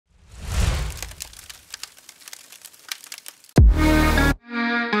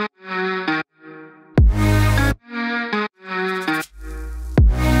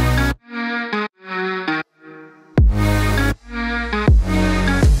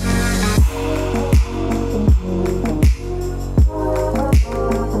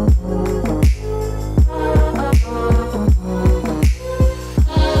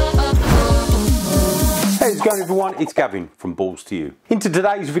everyone, it's Gavin from Balls to You. Into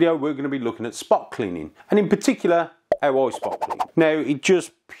today's video we're going to be looking at spot cleaning, and in particular how I spot clean. Now, it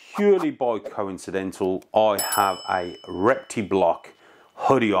just purely by coincidental, I have a ReptiBlock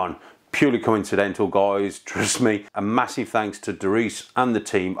hoodie on. Purely coincidental, guys, trust me. A massive thanks to Doris and the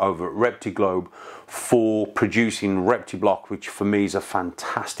team over at ReptiGlobe for producing ReptiBlock, which for me is a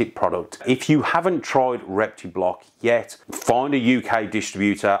fantastic product. If you haven't tried ReptiBlock yet, find a UK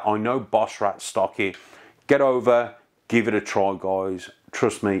distributor. I know Boss Rat stock it. Get over, give it a try, guys.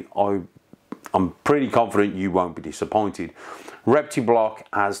 Trust me, I'm pretty confident you won't be disappointed. ReptiBlock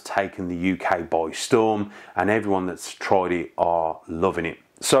has taken the UK by storm, and everyone that's tried it are loving it.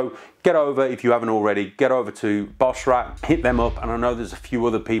 So get over, if you haven't already, get over to Boss Rat, hit them up, and I know there's a few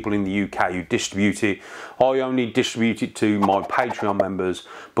other people in the UK who distribute it. I only distribute it to my Patreon members,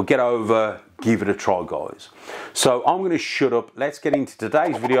 but get over, give it a try, guys. So I'm going to shut up. Let's get into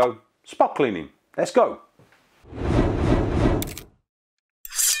today's video, spot cleaning. Let's go.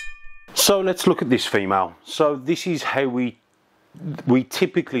 So let's look at this female. So this is how we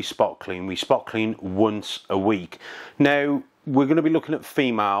typically spot clean. We spot clean once a week. Now, we're going to be looking at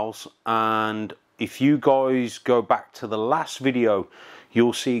females, and if you guys go back to the last video,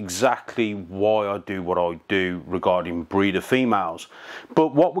 you'll see exactly why I do what I do regarding breeder females.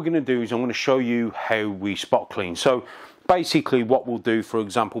 But what we're going to do is I'm going to show you how we spot clean. So basically what we'll do, for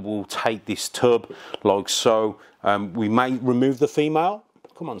example, we'll take this tub like so. We may remove the female.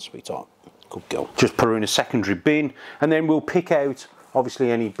 Come on, sweetheart. Good girl. Just put her in a secondary bin, and then we'll pick out obviously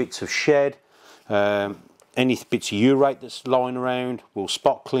any bits of shed, any bits of urate that's lying around. We'll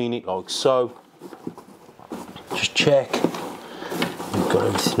spot clean it like so. Just check we've got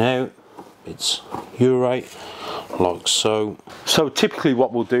everything out. It's urate like so. So typically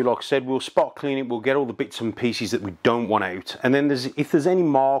what we'll do, like I said, we'll spot clean it. We'll get all the bits and pieces that we don't want out, and then if there's any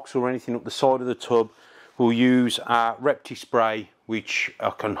marks or anything up the side of the tub, we'll use our Repti spray, which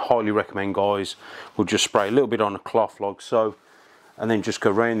I can highly recommend, guys. We'll just spray a little bit on a cloth like so, and then just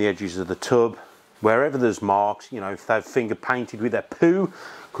go around the edges of the tub. Wherever there's marks, you know, if they've finger painted with their poo,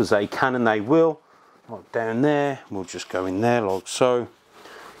 because they can and they will, like down there, we'll just go in there like so.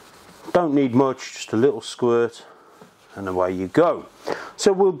 Don't need much, just a little squirt, and away you go.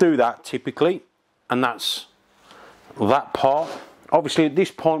 So we'll do that typically, and that's that part. Obviously at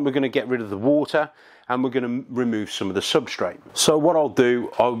this point we're going to get rid of the water, and we're going to remove some of the substrate. So what I'll do,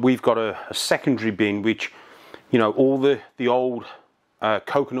 we've got a secondary bin, which, you know, all the old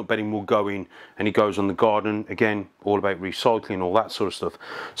coconut bedding will go in, and it goes on the garden. Again, all about recycling, all that sort of stuff.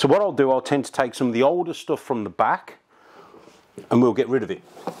 So what I'll do, I'll tend to take some of the older stuff from the back, and we'll get rid of it.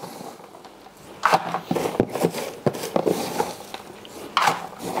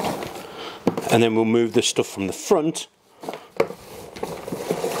 And then we'll move the stuff from the front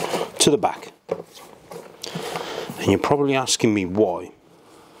to the back. And you're probably asking me why.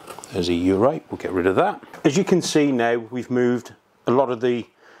 There's a urate, we'll get rid of that. As you can see now, we've moved a lot of the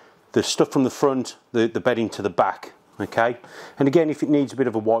stuff from the front, the bedding to the back, okay? And again, if it needs a bit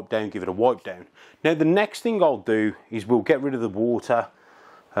of a wipe down, give it a wipe down. Now the next thing I'll do is we'll get rid of the water.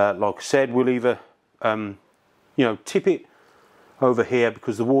 Like I said, we'll either, you know, tip it over here,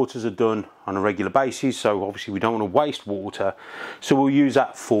 because the waters are done on a regular basis, so obviously we don't want to waste water, so we'll use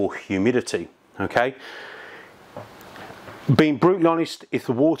that for humidity, okay? Being brutally honest, if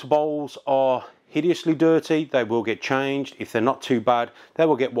the water bowls are hideously dirty, they will get changed. If they're not too bad, they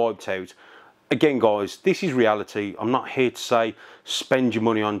will get wiped out. Again, guys, this is reality. I'm not here to say spend your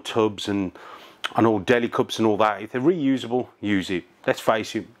money on tubs and all deli cups and all that. If they're reusable, use it. Let's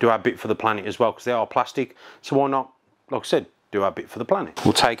face it, do our bit for the planet as well, because they are plastic, so why not, like I said, do our bit for the planet.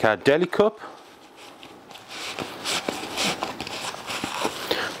 We'll take our deli cup,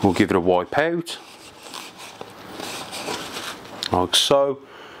 we'll give it a wipe out like so,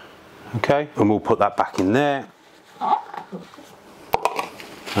 okay, and we'll put that back in there.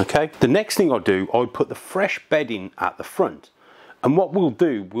 Okay, the next thing I'll do, I'll put the fresh bedding at the front, and what we'll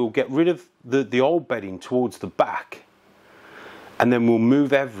do, we'll get rid of the old bedding towards the back, and then we'll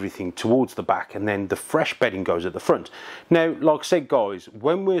move everything towards the back, and then the fresh bedding goes at the front. Now, like I said, guys,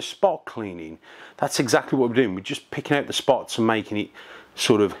 when we're spot cleaning, that's exactly what we're doing. We're just picking out the spots and making it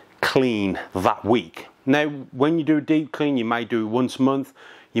sort of clean that week. Now, when you do a deep clean, you may do it once a month,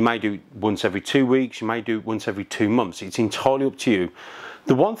 you may do it once every 2 weeks, you may do it once every 2 months. It's entirely up to you.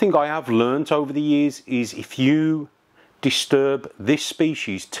 The one thing I have learnt over the years is if you disturb this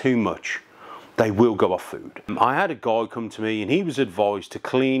species too much, they will go off food. I had a guy come to me, and he was advised to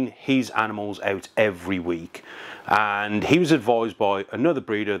clean his animals out every week, and he was advised by another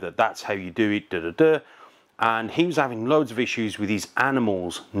breeder that that's how you do it, and he was having loads of issues with his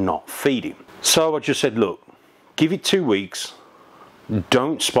animals not feeding. So I just said, look, Give it 2 weeks.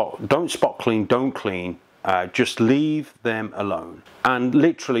 Don't spot clean, don't clean. Just leave them alone. And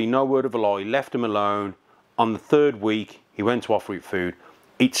literally, no word of a lie, left him alone. On the 3rd week, he went to offer it food.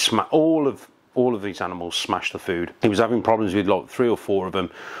 All of these animals smashed the food. He was having problems with like 3 or 4 of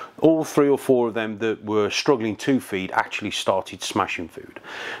them. All 3 or 4 of them that were struggling to feed actually started smashing food.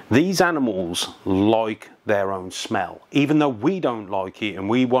 These animals like their own smell. Even though we don't like it and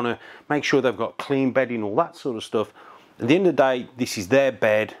we want to make sure they've got clean bedding, all that sort of stuff, at the end of the day, this is their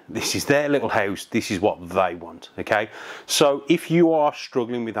bed, this is their little house, this is what they want, okay? So if you are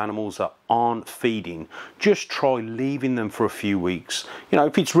struggling with animals that aren't feeding, just try leaving them for a few weeks. You know,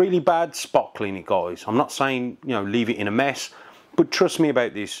 if it's really bad, spot clean it, guys. I'm not saying, you know, leave it in a mess, but trust me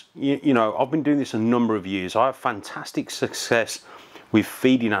about this. You know, I've been doing this a number of years. I have fantastic success with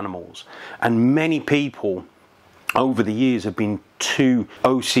feeding animals, and many people over the years have been too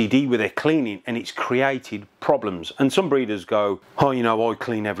OCD with their cleaning, and it's created problems. And some breeders go, oh, you know, I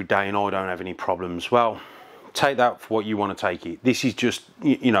clean every day and I don't have any problems. Well, take that for what you want to take it. This is just,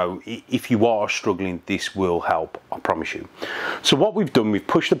 you know, if you are struggling, this will help, I promise you. So what we've done, we've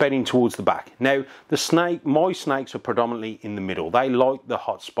pushed the bedding towards the back. Now, my snakes are predominantly in the middle. They like the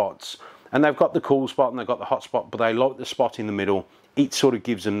hot spots, and they've got the cool spot and they've got the hot spot, but they like the spot in the middle. It sort of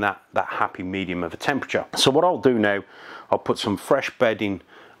gives them that happy medium of a temperature. So what I'll do now, I'll put some fresh bedding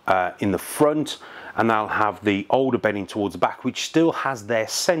in the front, and I'll have the older bedding towards the back, which still has their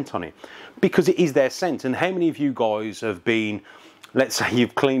scent on it, because it is their scent. And how many of you guys have been, let's say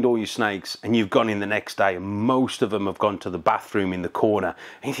you've cleaned all your snakes and you've gone in the next day and most of them have gone to the bathroom in the corner,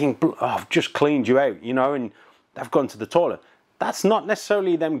 and you think, oh, I've just cleaned you out, you know, and they've gone to the toilet. That's not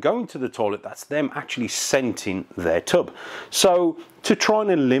necessarily them going to the toilet, that's them actually scenting their tub. So to try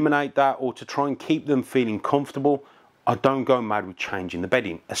and eliminate that, or to try and keep them feeling comfortable, I don't go mad with changing the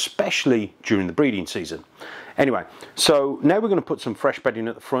bedding, especially during the breeding season. Anyway, so now we're going to put some fresh bedding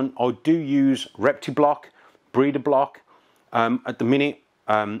at the front. I do use Repti block, breeder block. At the minute,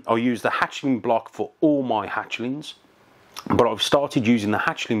 I use the hatchling block for all my hatchlings, but I've started using the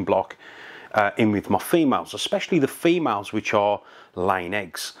hatchling block in with my females, especially the females which are laying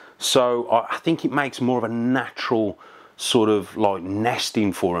eggs. So I think it makes more of a natural sort of like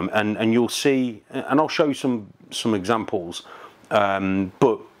nesting for them, and you'll see, and I'll show you some examples,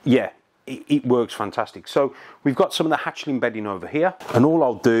 but yeah, it works fantastic. So we've got some of the hatchling bedding over here, and all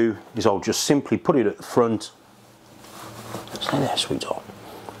I'll do is I'll just simply put it at the front. Stay there, sweetheart,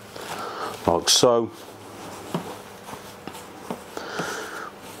 like so.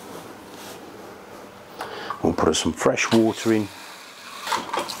 We'll put some fresh water in,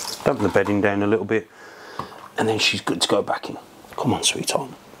 dump the bedding down a little bit, and then she's good to go back in. Come on,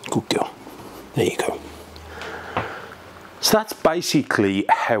 sweetheart. Good girl. There you go. So that's basically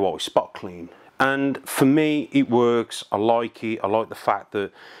how I spot clean. And for me, it works. I like it. I like the fact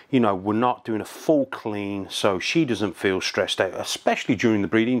that, you know, we're not doing a full clean, so she doesn't feel stressed out, especially during the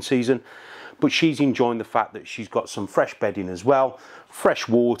breeding season. But she's enjoying the fact that she's got some fresh bedding as well, fresh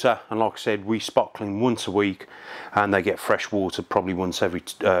water, and like I said, we spot clean once a week, and they get fresh water probably once every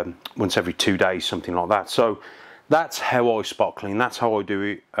 2 days, something like that. So that's how I spot clean. That's how I do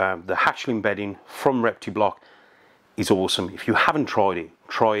it. The hatchling bedding from Repti block is awesome. If you haven't tried it,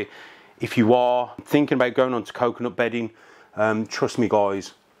 try it. If you are thinking about going on to coconut bedding, trust me,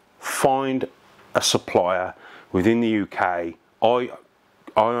 guys, find a supplier within the UK. I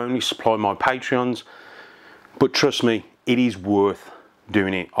only supply my Patreons, but trust me, it is worth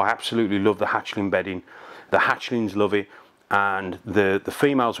doing it. I absolutely love the hatchling bedding. The hatchlings love it, and the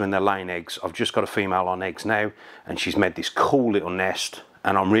females, when they're laying eggs, I've just got a female on eggs now, and she's made this cool little nest,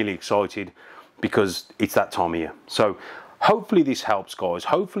 and I'm really excited because it's that time of year. So hopefully this helps, guys.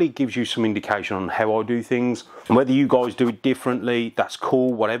 Hopefully it gives you some indication on how I do things, and whether you guys do it differently, that's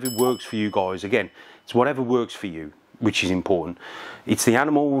cool. Whatever works for you guys. Again, it's whatever works for you, which is important. It's the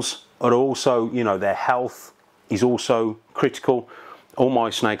animals are also, you know, their health is also critical. All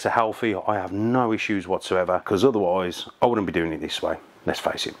my snakes are healthy. I have no issues whatsoever, because otherwise I wouldn't be doing it this way, let's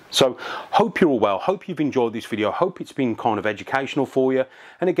face it. So hope you're all well. Hope you've enjoyed this video. Hope it's been kind of educational for you.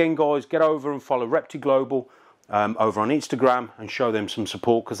 And again, guys, get over and follow Repti Global over on Instagram and show them some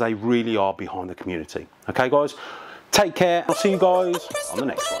support, because they really are behind the community. Okay, guys, take care. I'll see you guys on the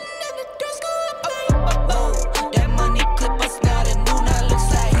next one.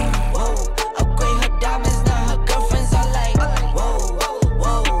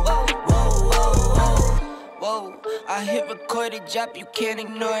 I hit recorded, drop, you can't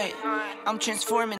ignore it. I'm transforming.